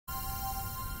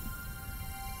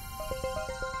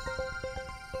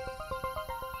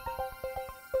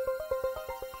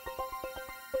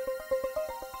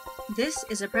This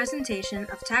is a presentation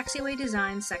of Taxiway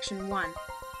Design Section 1,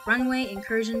 Runway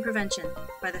Incursion Prevention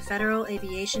by the Federal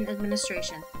Aviation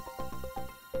Administration.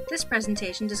 This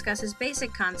presentation discusses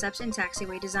basic concepts in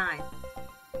taxiway design.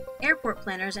 Airport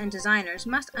planners and designers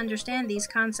must understand these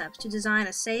concepts to design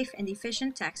a safe and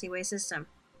efficient taxiway system.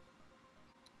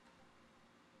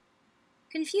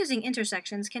 Confusing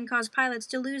intersections can cause pilots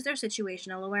to lose their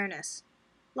situational awareness.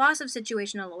 Loss of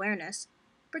situational awareness,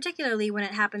 particularly when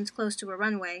it happens close to a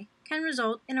runway, can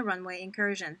result in a runway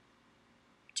incursion.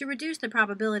 To reduce the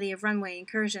probability of runway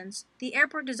incursions, the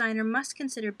airport designer must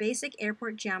consider basic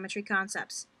airport geometry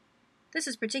concepts. This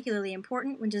is particularly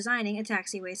important when designing a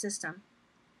taxiway system.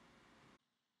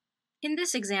 In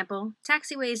this example,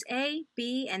 taxiways A,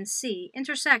 B, and C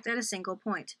intersect at a single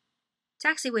point.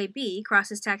 Taxiway B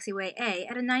crosses taxiway A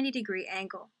at a 90-degree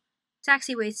angle.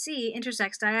 Taxiway C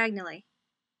intersects diagonally.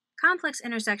 Complex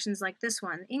intersections like this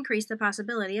one increase the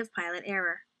possibility of pilot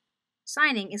error.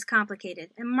 Signing is complicated,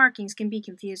 and markings can be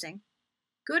confusing.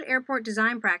 Good airport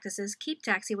design practices keep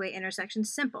taxiway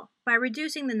intersections simple by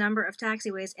reducing the number of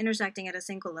taxiways intersecting at a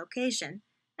single location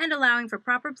and allowing for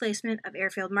proper placement of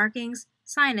airfield markings,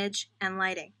 signage, and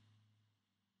lighting.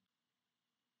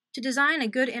 To design a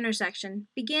good intersection,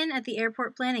 begin at the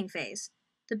airport planning phase.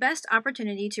 The best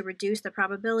opportunity to reduce the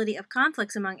probability of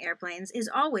conflicts among airplanes is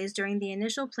always during the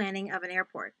initial planning of an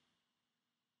airport.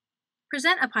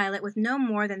 Present a pilot with no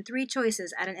more than 3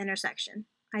 choices at an intersection,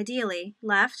 ideally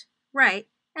left, right,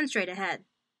 and straight ahead.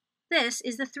 This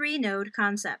is the 3-node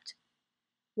concept.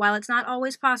 While it's not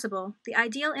always possible, the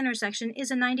ideal intersection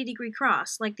is a 90-degree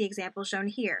cross, like the example shown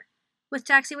here, with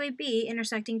taxiway B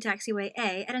intersecting taxiway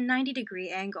A at a 90-degree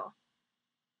angle.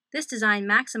 This design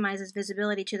maximizes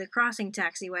visibility to the crossing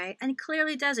taxiway and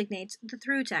clearly designates the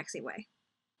through taxiway.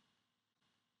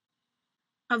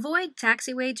 Avoid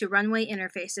taxiway to runway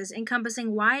interfaces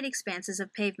encompassing wide expanses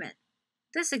of pavement.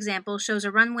 This example shows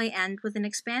a runway end with an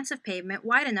expanse of pavement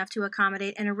wide enough to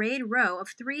accommodate an arrayed row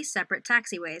of 3 separate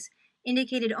taxiways,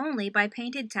 indicated only by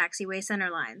painted taxiway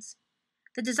centerlines.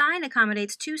 The design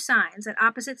accommodates 2 signs at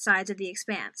opposite sides of the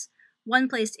expanse, one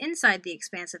placed inside the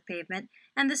expanse of pavement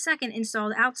and the second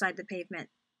installed outside the pavement.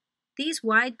 These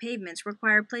wide pavements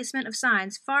require placement of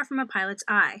signs far from a pilot's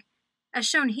eye. As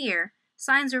shown here,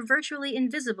 signs are virtually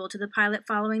invisible to the pilot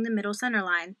following the middle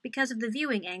centerline because of the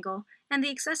viewing angle and the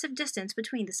excessive distance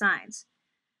between the signs.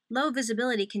 Low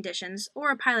visibility conditions,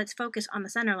 or a pilot's focus on the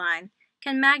centerline,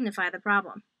 can magnify the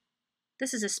problem.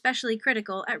 This is especially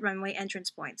critical at runway entrance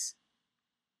points.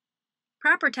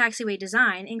 Proper taxiway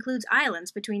design includes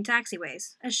islands between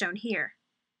taxiways, as shown here.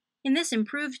 In this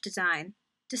improved design,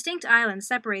 distinct islands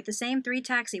separate the same 3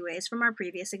 taxiways from our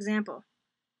previous example.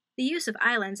 The use of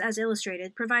islands, as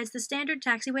illustrated, provides the standard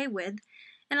taxiway width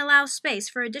and allows space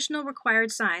for additional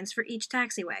required signs for each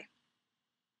taxiway.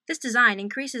 This design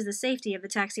increases the safety of the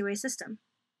taxiway system.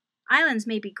 Islands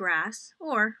may be grass,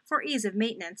 or, for ease of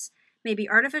maintenance, may be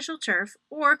artificial turf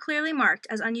or clearly marked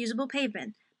as unusable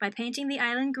pavement by painting the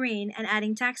island green and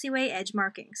adding taxiway edge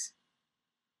markings.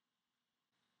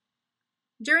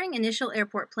 During initial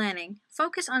airport planning,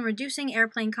 focus on reducing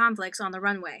airplane conflicts on the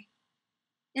runway.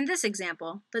 In this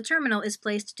example, the terminal is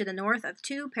placed to the north of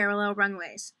 2 parallel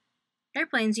runways.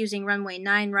 Airplanes using runway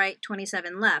 9 right,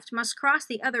 27 left must cross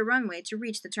the other runway to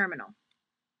reach the terminal.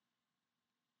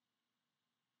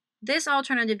 This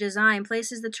alternative design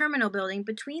places the terminal building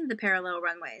between the parallel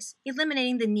runways,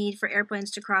 eliminating the need for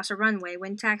airplanes to cross a runway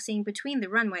when taxiing between the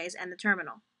runways and the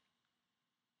terminal.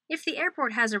 If the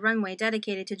airport has a runway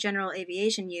dedicated to general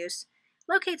aviation use,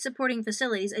 locate supporting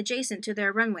facilities adjacent to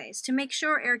their runways to make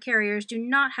sure air carriers do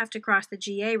not have to cross the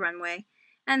GA runway,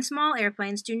 and small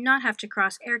airplanes do not have to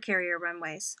cross air carrier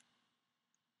runways.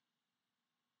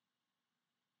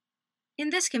 In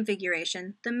this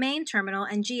configuration, the main terminal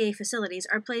and GA facilities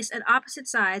are placed at opposite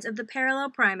sides of the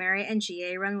parallel primary and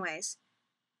GA runways.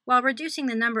 While reducing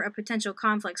the number of potential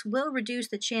conflicts will reduce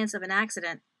the chance of an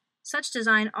accident, such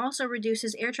design also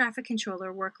reduces air traffic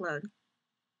controller workload.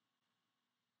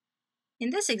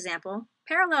 In this example,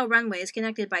 parallel runways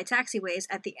connected by taxiways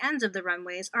at the ends of the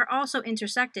runways are also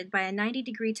intersected by a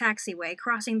 90-degree taxiway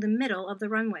crossing the middle of the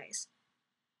runways.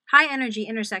 High-energy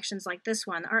intersections like this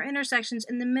one are intersections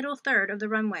in the middle third of the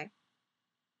runway.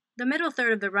 The middle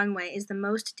third of the runway is the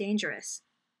most dangerous.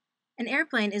 An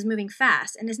airplane is moving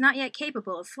fast and is not yet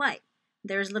capable of flight.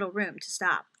 There is little room to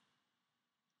stop.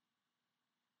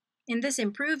 In this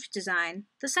improved design,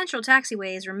 the central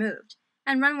taxiway is removed,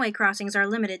 and runway crossings are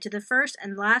limited to the first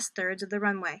and last thirds of the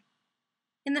runway.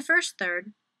 In the first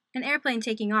third, an airplane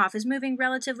taking off is moving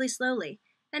relatively slowly,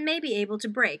 and may be able to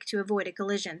brake to avoid a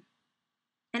collision.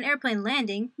 An airplane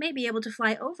landing may be able to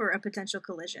fly over a potential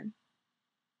collision.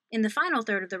 In the final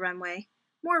third of the runway,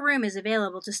 more room is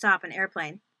available to stop an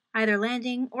airplane, either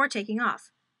landing or taking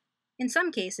off. In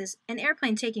some cases, an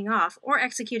airplane taking off or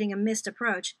executing a missed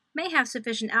approach may have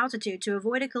sufficient altitude to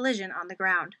avoid a collision on the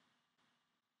ground.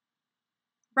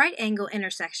 Right-angle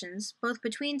intersections, both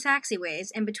between taxiways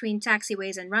and between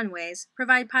taxiways and runways,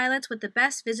 provide pilots with the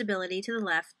best visibility to the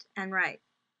left and right.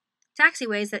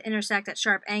 Taxiways that intersect at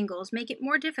sharp angles make it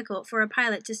more difficult for a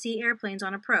pilot to see airplanes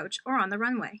on approach or on the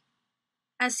runway.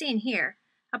 As seen here,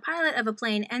 a pilot of a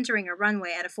plane entering a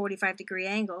runway at a 45-degree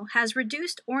angle has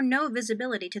reduced or no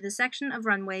visibility to the section of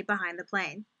runway behind the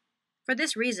plane. For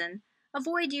this reason,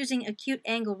 avoid using acute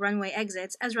angle runway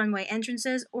exits as runway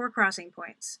entrances or crossing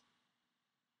points.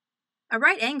 A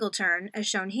right angle turn, as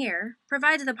shown here,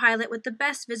 provides the pilot with the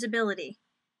best visibility.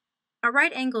 A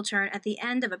right angle turn at the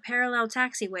end of a parallel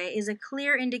taxiway is a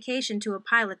clear indication to a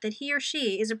pilot that he or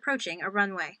she is approaching a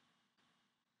runway.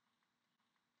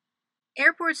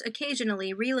 Airports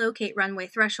occasionally relocate runway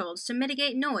thresholds to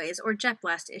mitigate noise or jet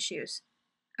blast issues.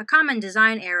 A common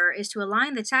design error is to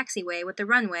align the taxiway with the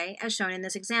runway, as shown in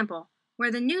this example,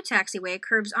 where the new taxiway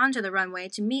curves onto the runway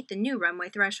to meet the new runway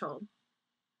threshold.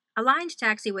 Aligned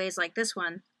taxiways like this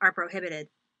one are prohibited.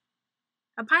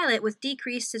 A pilot with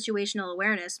decreased situational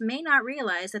awareness may not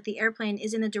realize that the airplane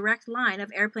is in the direct line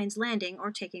of airplanes landing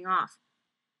or taking off.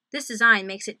 This design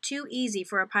makes it too easy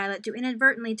for a pilot to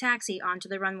inadvertently taxi onto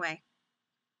the runway.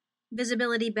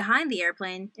 Visibility behind the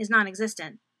airplane is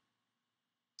non-existent.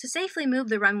 To safely move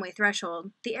the runway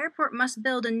threshold, the airport must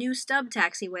build a new stub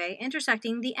taxiway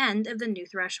intersecting the end of the new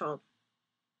threshold.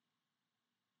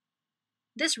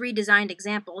 This redesigned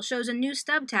example shows a new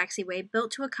stub taxiway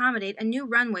built to accommodate a new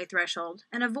runway threshold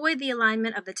and avoid the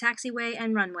alignment of the taxiway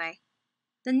and runway.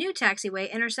 The new taxiway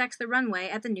intersects the runway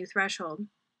at the new threshold.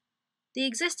 The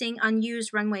existing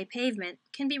unused runway pavement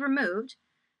can be removed,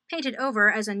 painted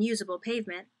over as unusable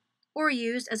pavement, or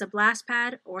used as a blast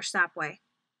pad or stopway.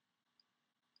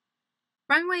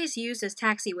 Runways used as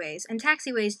taxiways and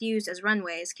taxiways used as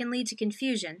runways can lead to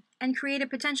confusion and create a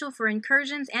potential for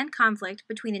incursions and conflict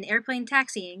between an airplane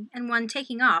taxiing and one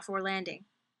taking off or landing.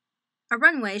 A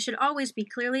runway should always be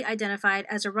clearly identified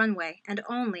as a runway and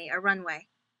only a runway.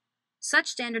 Such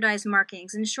standardized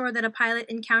markings ensure that a pilot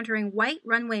encountering white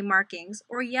runway markings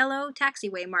or yellow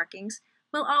taxiway markings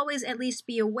will always at least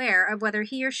be aware of whether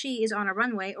he or she is on a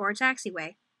runway or a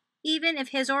taxiway, even if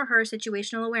his or her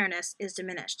situational awareness is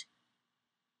diminished.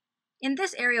 In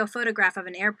this aerial photograph of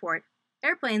an airport,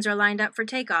 airplanes are lined up for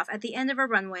takeoff at the end of a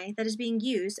runway that is being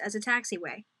used as a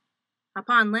taxiway.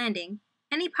 Upon landing,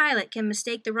 any pilot can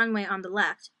mistake the runway on the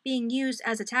left, being used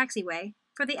as a taxiway,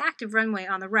 for the active runway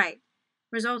on the right,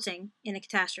 resulting in a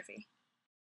catastrophe.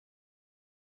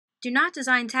 Do not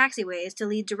design taxiways to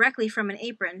lead directly from an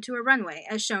apron to a runway,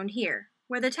 as shown here,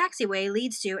 where the taxiway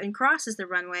leads to and crosses the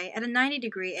runway at a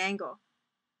 90-degree angle.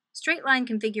 Straight-line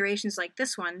configurations like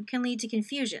this one can lead to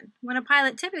confusion when a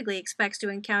pilot typically expects to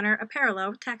encounter a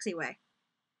parallel taxiway.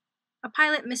 A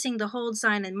pilot missing the hold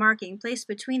sign and marking placed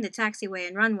between the taxiway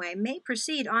and runway may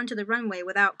proceed onto the runway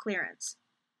without clearance.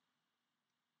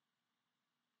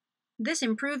 This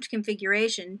improved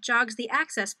configuration jogs the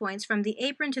access points from the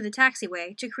apron to the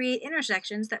taxiway to create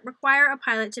intersections that require a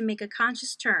pilot to make a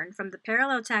conscious turn from the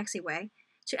parallel taxiway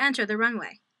to enter the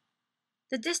runway.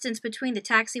 The distance between the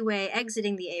taxiway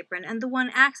exiting the apron and the one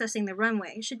accessing the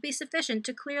runway should be sufficient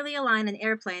to clearly align an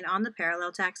airplane on the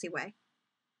parallel taxiway.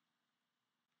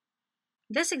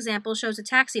 This example shows a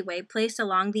taxiway placed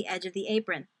along the edge of the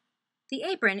apron. The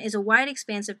apron is a wide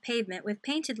expanse of pavement with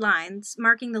painted lines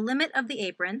marking the limit of the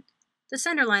apron, the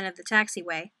center line of the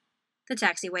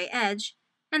taxiway edge,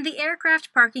 and the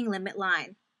aircraft parking limit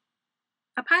line.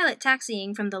 A pilot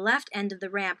taxiing from the left end of the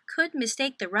ramp could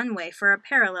mistake the runway for a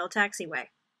parallel taxiway.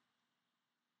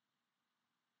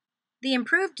 The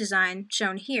improved design,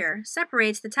 shown here,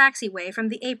 separates the taxiway from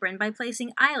the apron by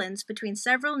placing islands between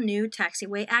several new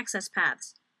taxiway access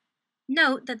paths.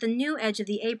 Note that the new edge of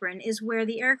the apron is where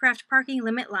the aircraft parking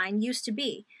limit line used to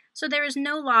be, so there is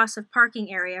no loss of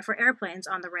parking area for airplanes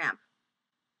on the ramp.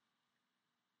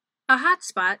 A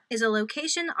hotspot is a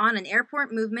location on an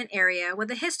airport movement area with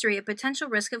a history of potential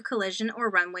risk of collision or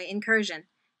runway incursion,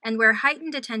 and where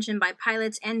heightened attention by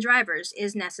pilots and drivers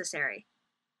is necessary.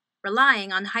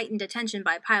 Relying on heightened attention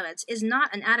by pilots is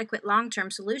not an adequate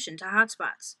long-term solution to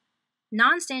hotspots.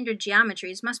 Non-standard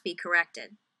geometries must be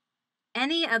corrected.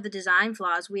 Any of the design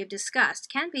flaws we have discussed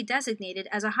can be designated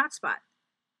as a hotspot.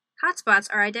 Hotspots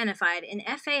are identified in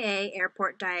FAA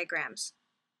airport diagrams.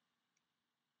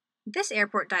 This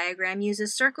airport diagram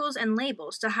uses circles and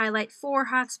labels to highlight 4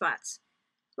 hotspots.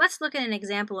 Let's look at an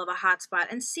example of a hotspot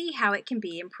and see how it can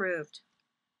be improved.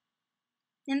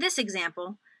 In this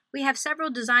example, we have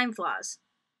several design flaws.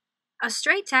 A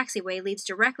straight taxiway leads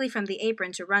directly from the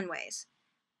apron to runways.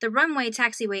 The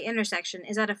runway-taxiway intersection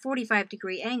is at a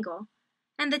 45-degree angle,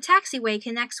 and the taxiway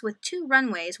connects with 2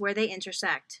 runways where they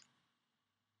intersect.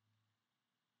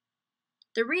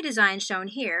 The redesign shown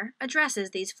here addresses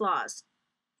these flaws.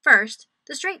 First,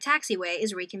 the straight taxiway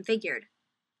is reconfigured.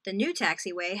 The new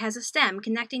taxiway has a stem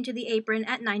connecting to the apron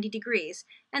at 90 degrees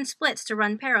and splits to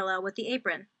run parallel with the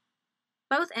apron.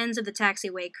 Both ends of the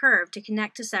taxiway curve to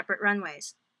connect to separate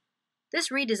runways. This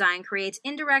redesign creates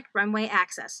indirect runway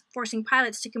access, forcing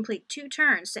pilots to complete 2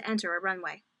 turns to enter a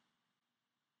runway.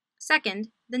 Second,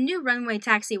 the new runway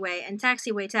taxiway and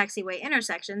taxiway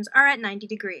intersections are at 90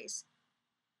 degrees.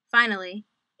 Finally,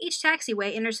 each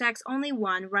taxiway intersects only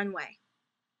 1 runway.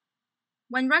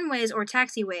 When runways or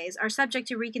taxiways are subject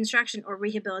to reconstruction or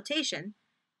rehabilitation,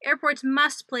 airports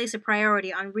must place a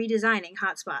priority on redesigning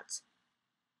hotspots.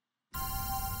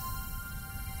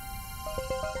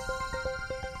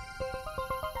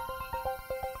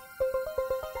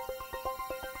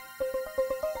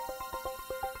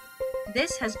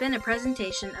 This has been a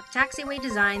presentation of Taxiway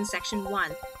Design Section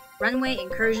 1, Runway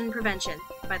Incursion Prevention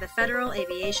by the Federal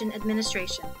Aviation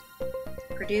Administration.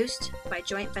 Produced by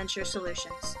Joint Venture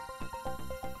Solutions.